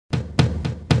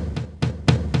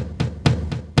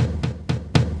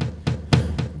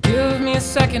me a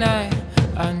second,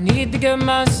 I need to get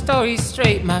my story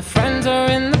straight. My friends are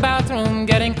in the bathroom,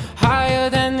 getting higher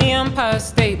than the Empire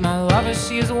State. My lover,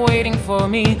 she is waiting for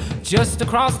me just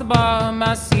across the bar.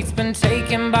 My seat's been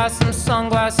taken by some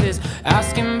sunglasses,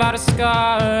 asking about a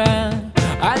scar. And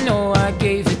I know I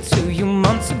gave it to you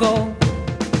months ago.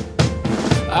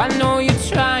 I know you're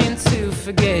trying to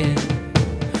forget,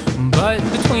 but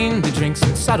between the drinks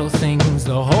and subtle things,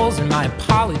 the holes in my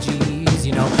apologies,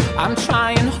 you know, I'm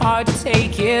trying hard to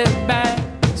take it back.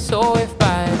 So if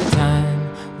by the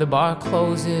time the bar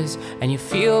closes and you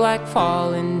feel like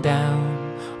falling down,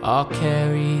 I'll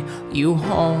carry you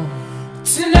home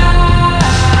tonight.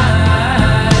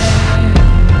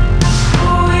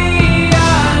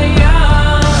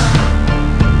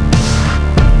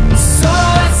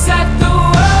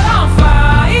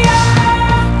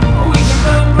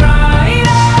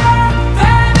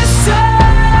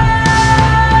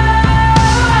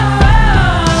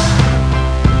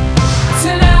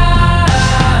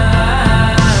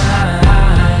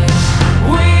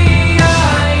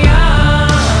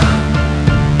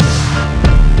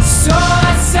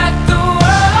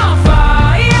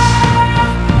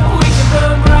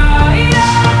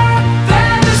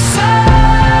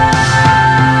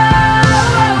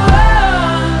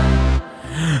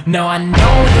 No, I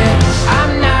know that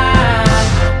I'm not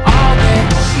all that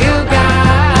you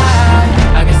got.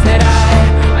 I guess that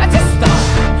I just thought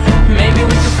maybe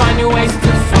we could find new ways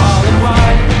to fall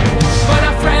apart. But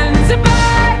our friends are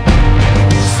back,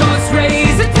 so let's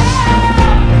raise a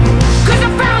toast, 'cause I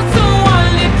found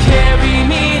someone to carry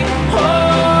me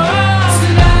home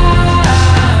tonight.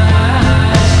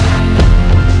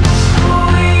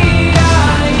 We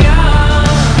are young,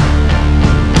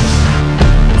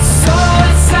 so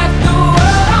let's set the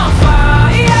world on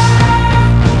fire.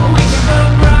 We can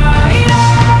burn brighter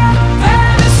than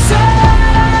the sun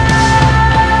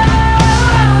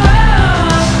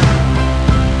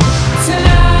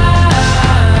tonight.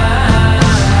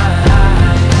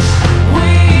 We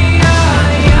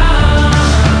are young,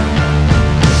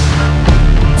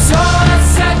 so let's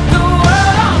set the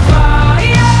world on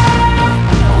fire.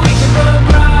 We can burn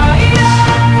brighter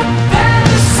than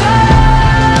the sun.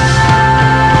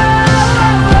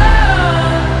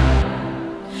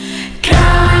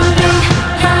 Coming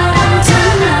home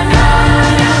tonight.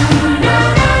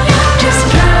 Just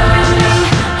coming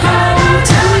home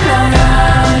tonight.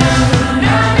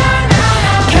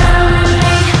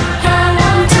 Coming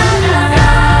home tonight.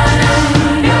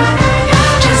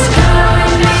 Just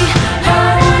coming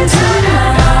home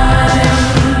tonight.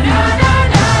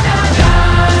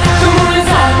 The moon is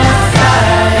on my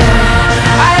side,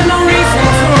 I have no reason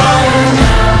to run.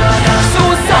 So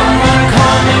will someone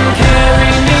come and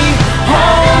carry me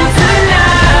home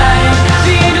tonight?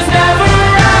 The angels never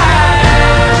arrive,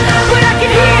 but I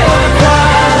can hear the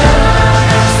choir.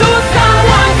 So will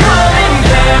someone come and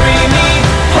carry me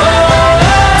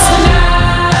home tonight?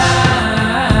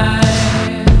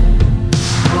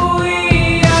 We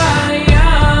are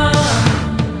young,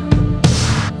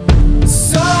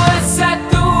 so let's set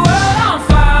the world on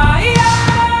fire.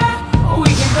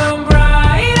 We can burn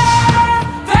brighter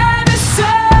than the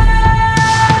sun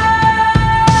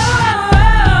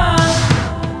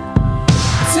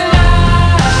tonight.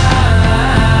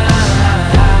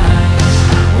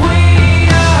 We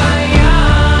are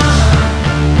young,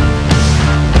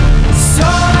 so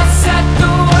let's set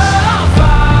the world on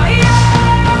fire.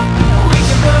 We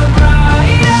can burn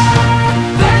brighter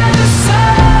than the sun.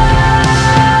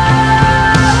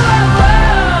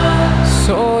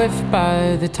 So if by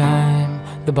the time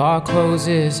the bar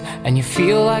closes and you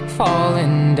feel like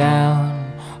falling down,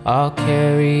 I'll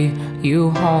carry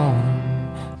you home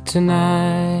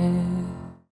tonight.